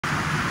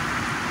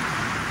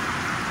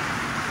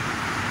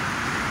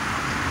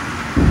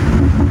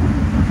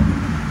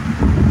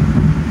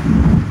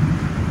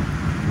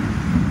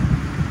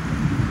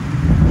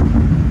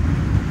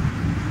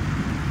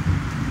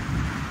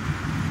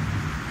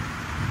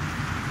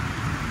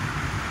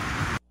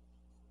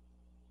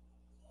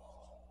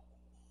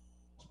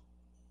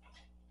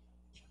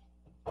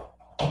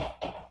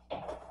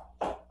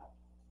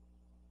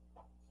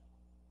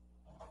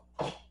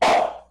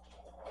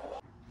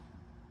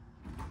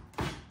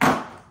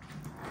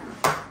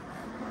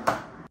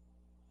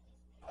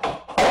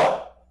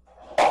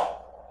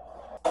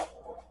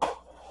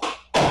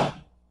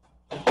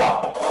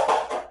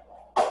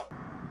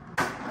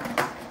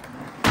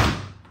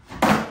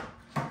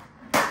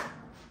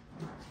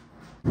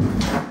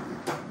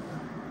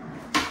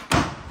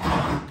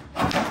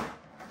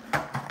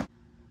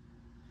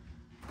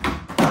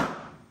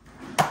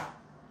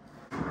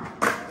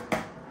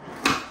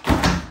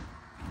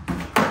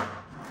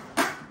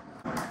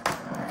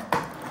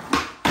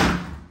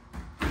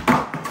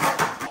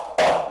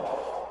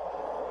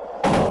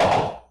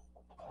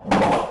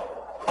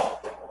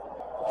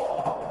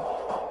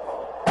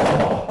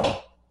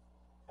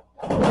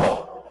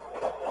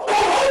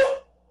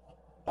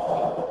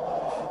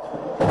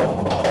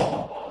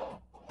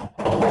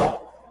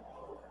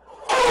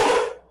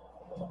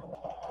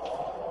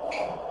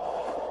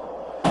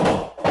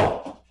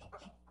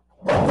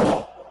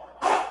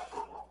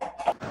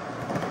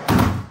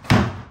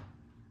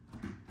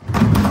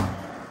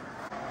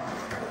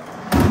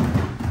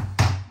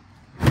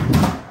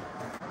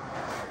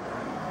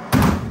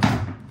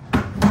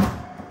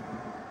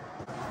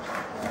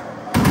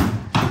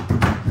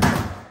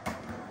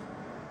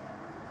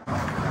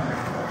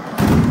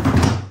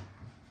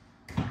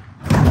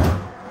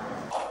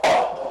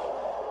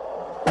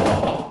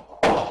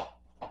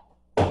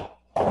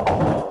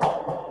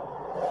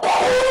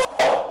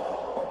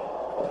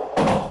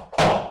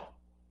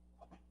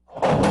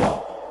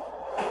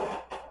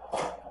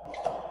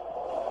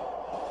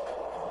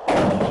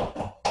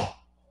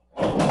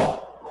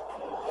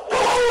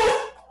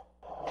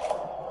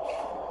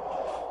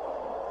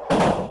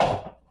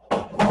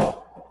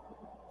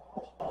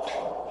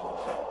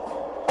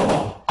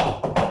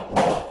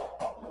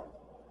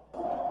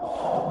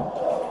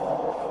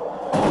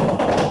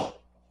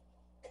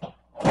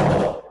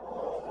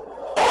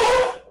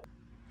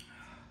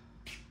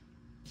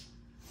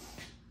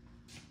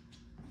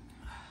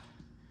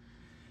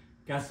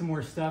Got some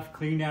more stuff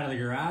cleaned out of the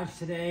garage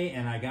today,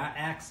 and I got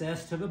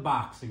access to the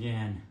box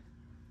again.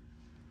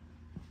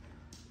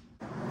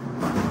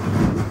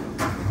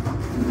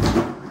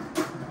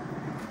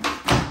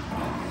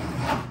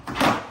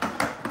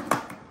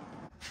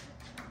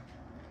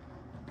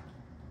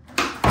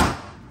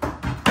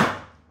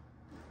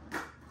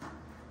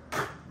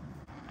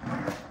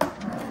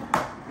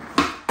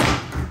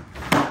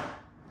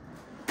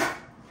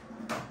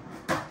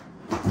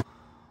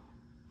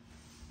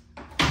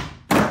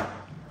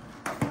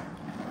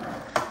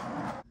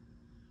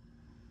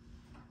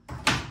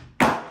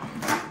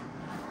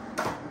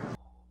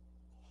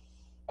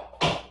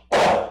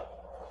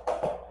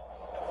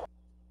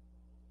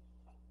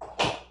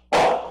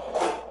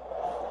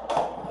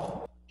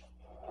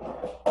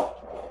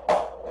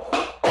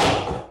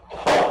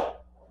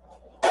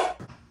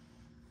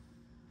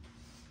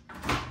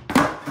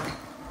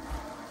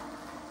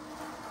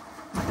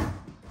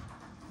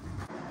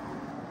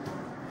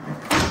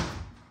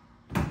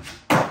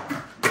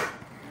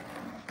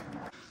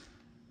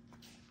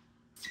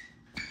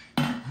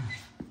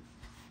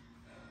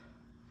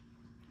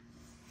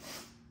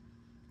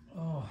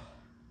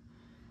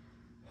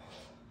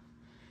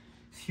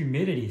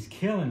 Humidity is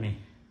killing me.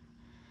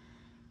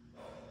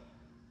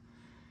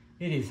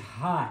 It is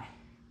hot.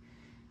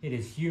 It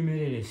is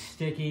humid. It is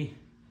sticky.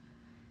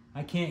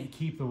 I can't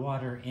keep the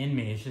water in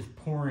me. It's just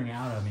pouring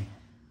out of me.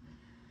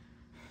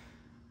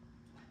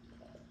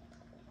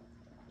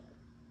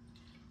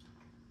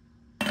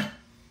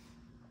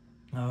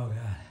 Oh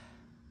God.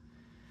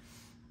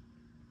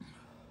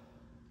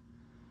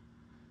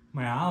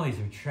 My ollies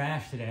are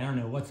trash today. I don't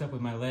know what's up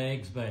with my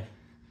legs, but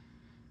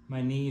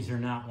my knees are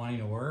not wanting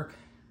to work.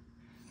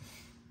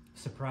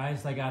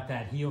 Surprised I got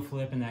that heel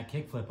flip and that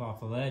kick flip off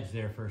the ledge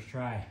there first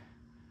try.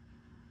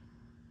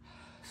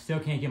 Still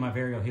can't get my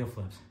varial heel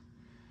flips.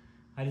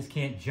 I just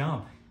can't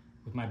jump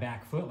with my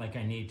back foot like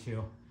I need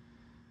to.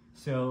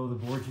 So the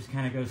board just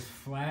kind of goes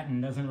flat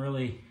and doesn't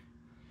really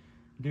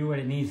do what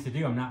it needs to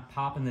do. I'm not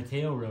popping the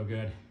tail real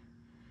good.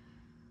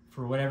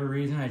 For whatever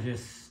reason, I'm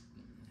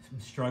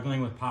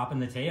struggling with popping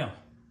the tail.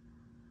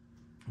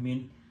 I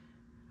mean,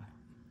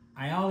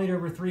 I ollied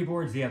over 3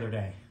 boards the other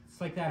day.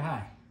 It's like that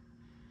high.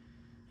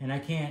 And I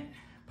can't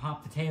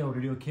pop the tail to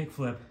do a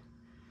kickflip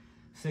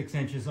 6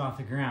 inches off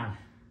the ground.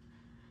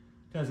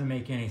 Doesn't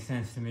make any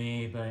sense to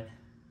me, but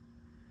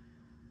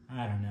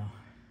I don't know.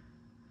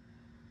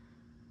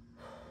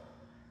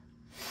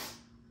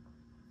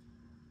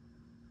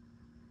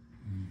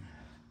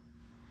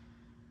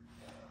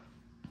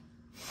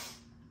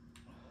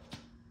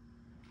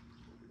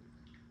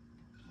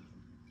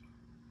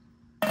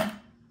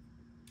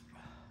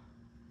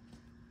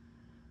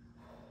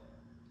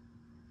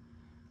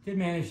 Did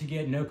manage to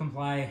get no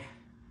comply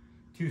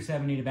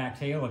 270 to back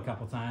tail a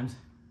couple times.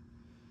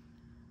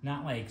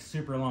 Not like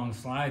super long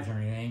slides or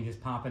anything,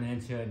 just popping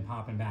into it and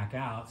popping back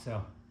out. So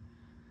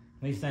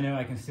at least I know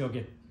I can still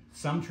get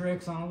some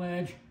tricks on a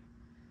ledge.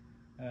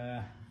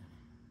 I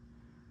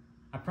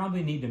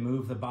probably need to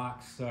move the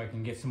box so I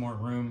can get some more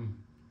room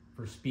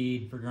for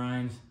speed for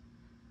grinds.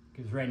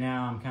 Because right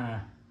now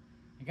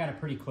I got it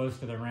pretty close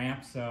to the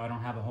ramp, so I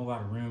don't have a whole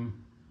lot of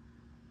room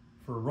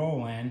for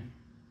roll in.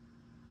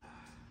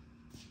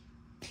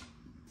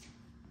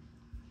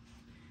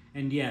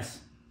 And yes,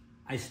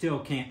 I still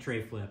can't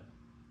tray flip.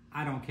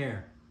 I don't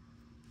care.